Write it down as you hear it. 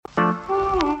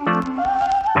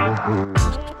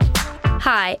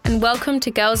Hi, and welcome to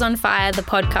Girls on Fire, the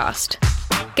podcast.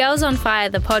 Girls on Fire,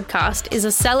 the podcast is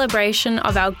a celebration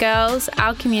of our girls,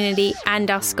 our community,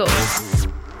 and our schools.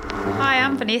 Hi,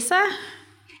 I'm Vanessa.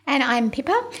 And I'm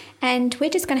Pippa, and we're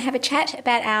just going to have a chat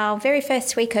about our very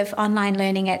first week of online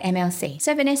learning at MLC.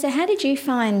 So, Vanessa, how did you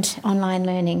find online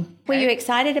learning? Were you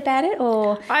excited about it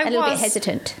or a little bit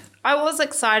hesitant? I was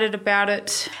excited about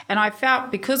it, and I felt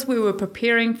because we were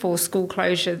preparing for school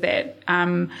closure that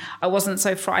I wasn't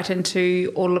so frightened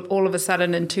to all of a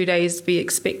sudden in 2 days be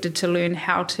expected to learn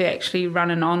how to actually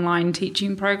run an online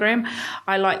teaching program.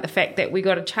 I like the fact that we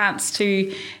got a chance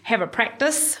to have a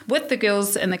practice with the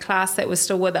girls in the class that were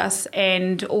still with us,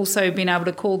 and also being able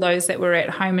to call those that were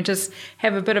at home and just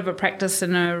have a bit of a practice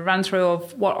and a run through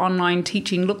of what online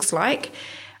teaching looks like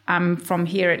from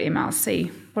here at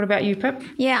MLC. What about you, Pip?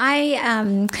 Yeah,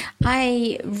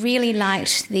 I really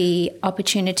liked the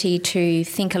opportunity to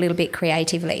think a little bit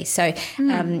creatively. So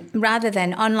rather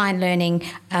than online learning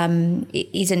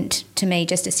isn't to me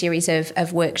just a series of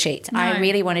worksheets. No. I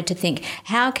really wanted to think,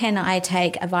 how can I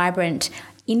take a vibrant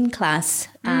in-class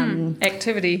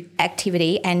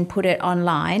activity and put it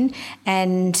online,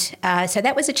 and so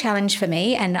that was a challenge for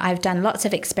me, and I've done lots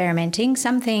of experimenting.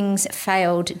 Some things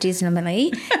failed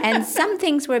dismally and some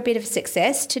things were a bit of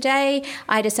success. Today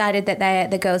I decided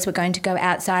that the girls were going to go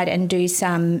outside and do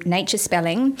some nature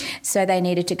spelling, so they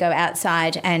needed to go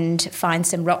outside and find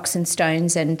some rocks and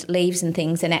stones and leaves and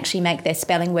things and actually make their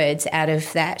spelling words out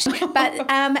of that. But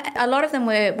a lot of them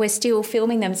were still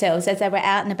filming themselves as they were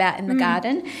out and about in the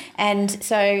garden, and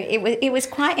so it was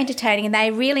quite entertaining, and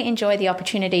they really enjoy the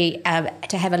opportunity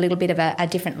to have a little bit of a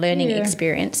different learning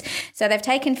experience. So they've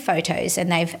taken photos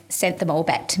and they've sent them all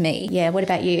back to me. Yeah, what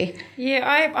about you?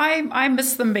 Yeah, I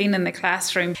miss them being in the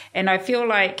classroom, and I feel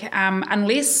like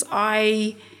unless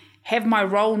I have my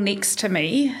role next to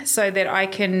me so that I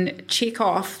can check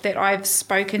off that I've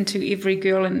spoken to every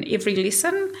girl in every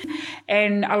lesson.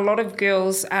 And a lot of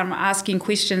girls are asking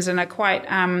questions and are quite,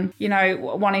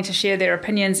 wanting to share their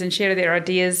opinions and share their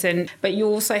ideas. But you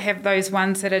also have those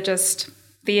ones that are just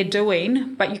they're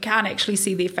doing, but you can't actually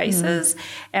see their faces.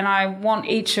 And I want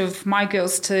each of my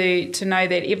girls to know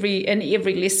that in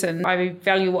every lesson I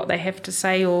value what they have to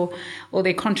say or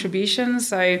their contributions.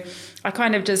 So I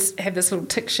kind of just have this little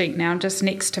tick sheet now just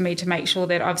next to me to make sure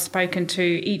that I've spoken to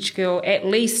each girl at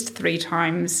least 3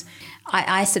 times.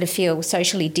 I sort of feel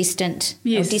socially distant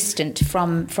or distant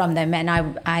from them,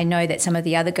 and I know that some of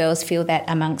the other girls feel that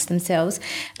amongst themselves.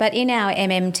 But in our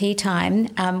MMT time,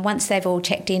 once they've all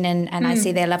checked in and I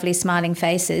see their lovely smiling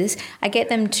faces, I get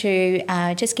them to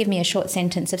just give me a short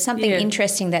sentence of something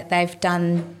interesting that they've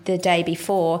done the day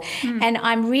before, and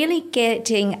I'm really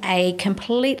getting a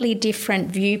completely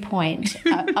different viewpoint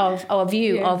of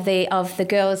the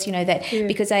girls,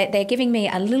 because they're giving me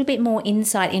a little bit more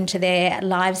insight into their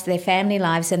lives, their family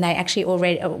lives, than they actually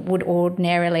already would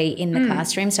ordinarily in the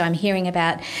classroom. So I'm hearing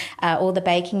about all the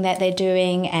baking that they're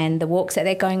doing and the walks that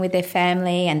they're going with their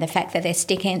family and the fact that their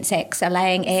stick insects are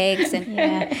laying eggs.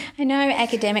 And I know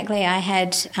academically I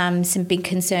had some big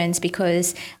concerns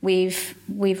because we've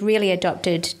really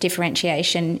adopted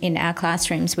differentiation in our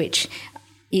classrooms, which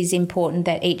is important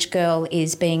that each girl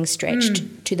is being stretched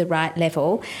to the right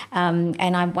level.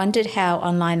 And I wondered how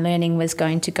online learning was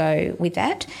going to go with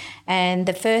that. And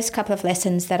the first couple of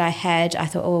lessons that I had, I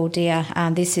thought, oh dear,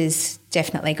 this is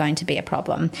definitely going to be a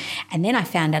problem. And then I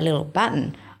found a little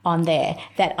button on there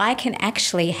that I can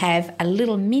actually have a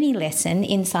little mini lesson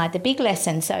inside the big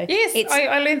lesson. So yes,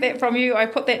 I learned that from you. I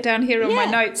put that down here in my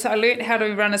notes. I learned how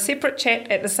to run a separate chat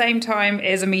at the same time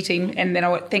as a meeting, and then I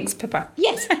went, thanks, Pippa.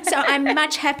 Yes, so I'm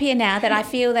much happier now that I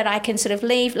feel that I can sort of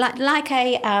leave, like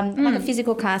a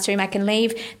physical classroom, I can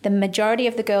leave the majority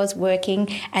of the girls working,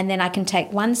 and then I can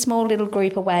take one small little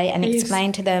group away and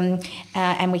explain to them,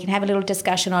 and we can have a little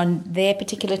discussion on their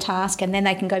particular task, and then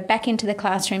they can go back into the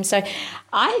classroom. So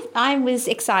I was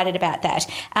excited about that,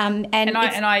 and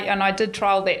I did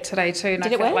trial that today too, and I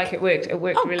felt like it worked. It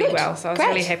worked really well, so I was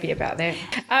really happy about that.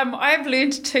 I've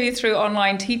learned too through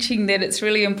online teaching that it's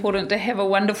really important to have a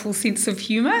wonderful sense of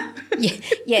humour.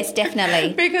 Yes,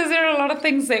 definitely, because there are a lot of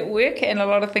things that work and a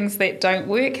lot of things that don't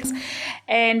work,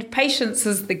 and patience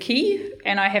is the key.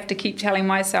 And I have to keep telling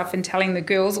myself and telling the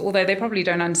girls, although they probably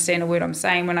don't understand a word I'm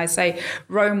saying when I say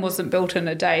Rome wasn't built in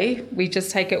a day. We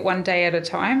just take it one day at a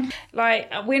time.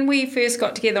 Like when we first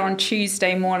got together on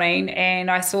Tuesday morning and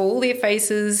I saw all their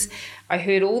faces, I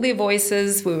heard all their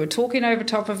voices, we were talking over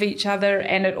top of each other,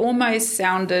 and it almost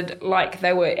sounded like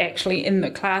they were actually in the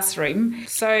classroom.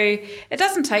 So it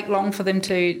doesn't take long for them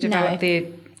to develop their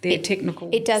technical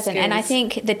It doesn't. skills. And I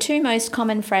think the two most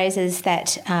common phrases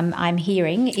that I'm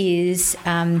hearing is,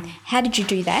 how did you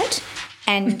do that?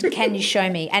 And can you show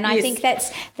me? And I think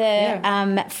that's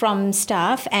from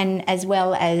staff and as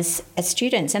well as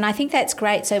students. And I think that's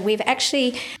great. So we've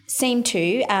actually seemed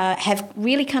to have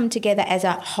really come together as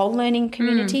a whole learning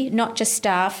community, not just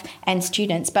staff and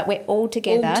students, but we're all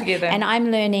together. And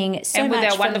I'm learning so much. And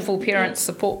with our wonderful parents'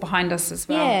 support behind us as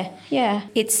well. Yeah.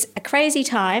 It's a crazy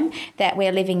time that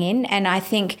we're living in. And I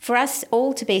think for us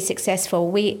all to be successful,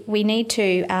 we need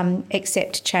to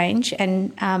accept change.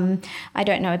 And I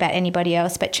don't know about anybody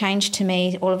else, but change to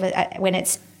me, all of it, when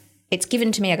it's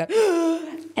given to me, I go,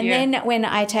 and then when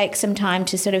I take some time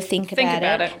to sort of think about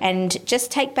it and just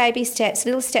take baby steps,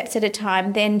 little steps at a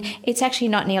time, then it's actually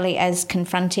not nearly as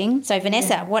confronting. So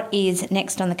Vanessa, what is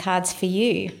next on the cards for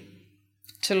you?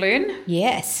 To learn?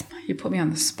 Yes. You put me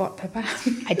on the spot, Pippa.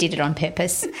 I did it on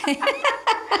purpose.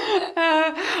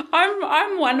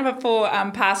 I'm wonderful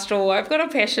pastoral. I've got a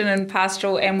passion in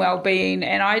pastoral and well-being,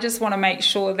 and I just want to make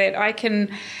sure that I can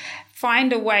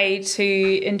find a way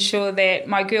to ensure that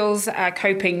my girls are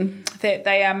coping, that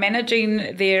they are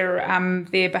managing their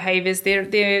behaviours,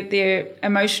 their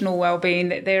emotional well-being,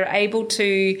 that they're able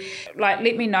to let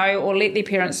me know or let their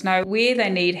parents know where they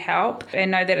need help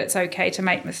and know that it's okay to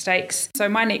make mistakes. So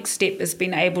my next step is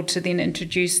being able to then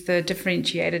introduce the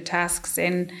differentiated tasks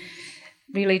and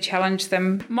really challenge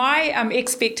them. My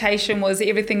expectation was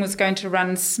everything was going to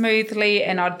run smoothly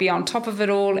and I'd be on top of it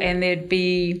all, and there'd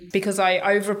be, because I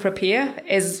over prepare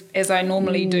as I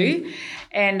normally do,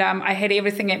 and I had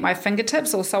everything at my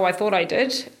fingertips, or so I thought I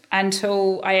did,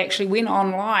 until I actually went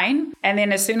online. And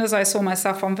then as soon as I saw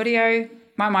myself on video,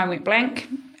 my mind went blank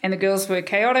and the girls were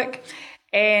chaotic.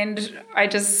 And I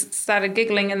just started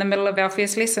giggling in the middle of our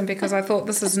first lesson because I thought,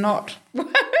 this is not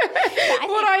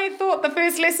what I thought the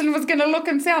first lesson was going to look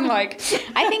and sound like.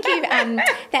 I think you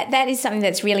that is something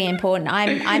that's really important.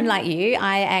 I'm like you.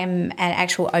 I am an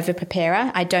actual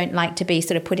over-preparer. I don't like to be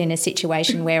sort of put in a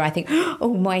situation where I think,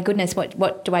 oh my goodness,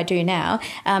 what do I do now?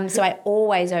 So I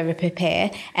always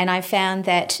over-prepare, and I found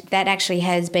that actually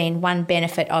has been one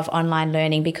benefit of online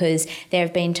learning, because there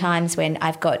have been times when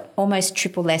I've got almost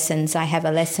triple lessons. I have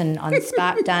a lesson on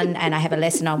Spark done, and I have a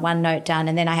lesson on OneNote done,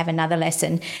 and then I have another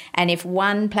lesson. And if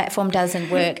one platform doesn't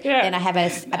work, then I have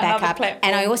a backup,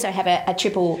 and I also have a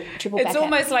triple backup. It's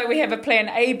almost like we have a plan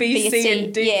A, B, C,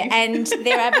 and D. Yeah, and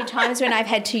there have been times when I've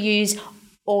had to use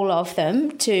all of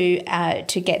them to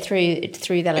get through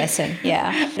the lesson.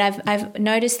 Yeah, and I've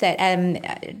noticed that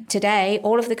today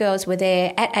all of the girls were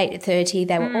there at 8:30.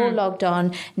 They were all logged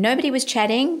on. Nobody was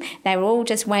chatting. They were all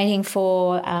just waiting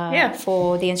for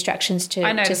the instructions to start.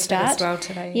 I noticed that as well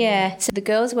today. Yeah, so the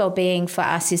girls' well-being for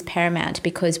us is paramount,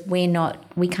 because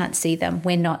we can't see them.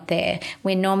 We're not there.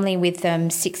 We're normally with them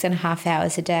 6.5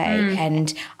 hours a day,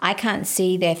 and I can't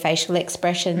see their facial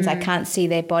expressions. I can't see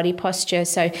their body posture.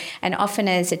 So, and often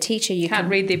as a teacher, you can't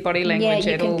read their body language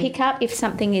at all. You can pick up if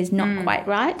something is not quite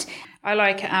right. I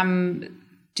like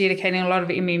dedicating a lot of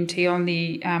MMT on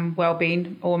the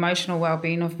well-being or emotional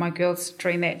well-being of my girls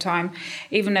during that time.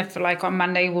 Even if, like, on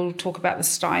Monday we'll talk about the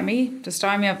stymie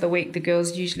of the week, the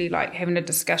girls usually like having a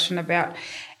discussion about.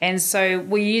 And so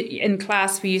in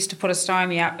class we used to put a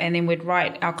stymie up, and then we'd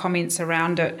write our comments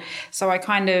around it. So I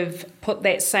kind of put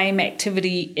that same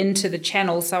activity into the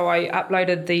channel. So I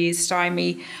uploaded the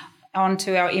stymie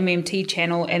onto our MMT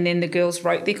channel, and then the girls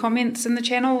wrote their comments in the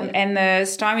channel. And the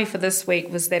stymie for this week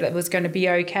was that it was going to be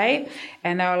okay,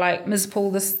 and they were like, Ms.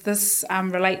 Paul, this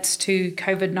relates to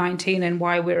COVID-19 and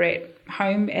why we're at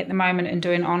home at the moment and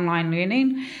doing online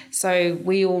learning, so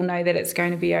we all know that it's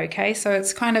going to be okay. So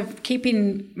it's kind of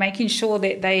making sure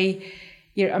that they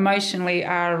emotionally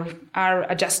are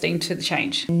adjusting to the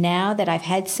change. Now that I've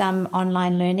had some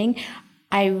online learning,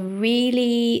 I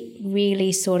really,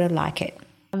 really sort of like it.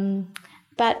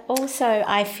 But also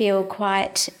I feel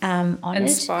quite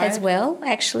honoured as well,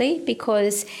 actually,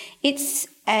 because it's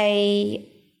a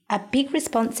big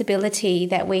responsibility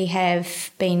that we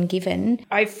have been given.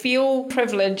 I feel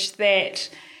privileged that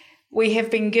we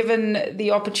have been given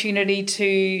the opportunity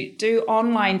to do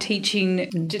online teaching.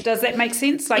 Does that make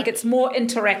sense? Like, it's more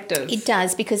interactive. It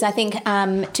does, because I think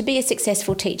to be a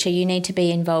successful teacher, you need to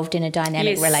be involved in a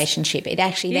dynamic relationship. It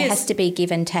actually, there has to be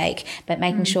give and take, but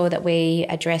making sure that we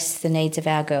address the needs of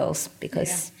our girls,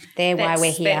 because they're why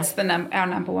we're here. That's our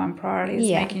number one priority,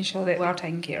 is making sure that we're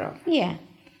taken care of. Yeah.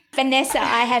 Vanessa,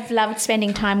 I have loved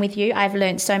spending time with you. I've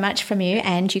learned so much from you,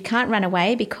 and you can't run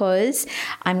away, because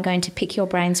I'm going to pick your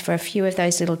brains for a few of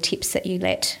those little tips that you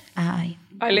let I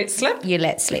let slip? You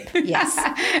let slip, yes.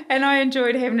 And I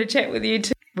enjoyed having a chat with you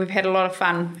too. We've had a lot of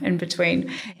fun in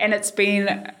between, and it's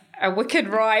been a wicked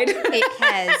ride. It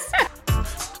has.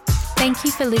 Thank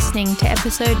you for listening to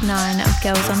episode 9 of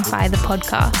Girls on Fire, the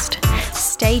podcast.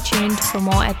 Stay tuned for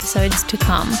more episodes to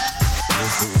come.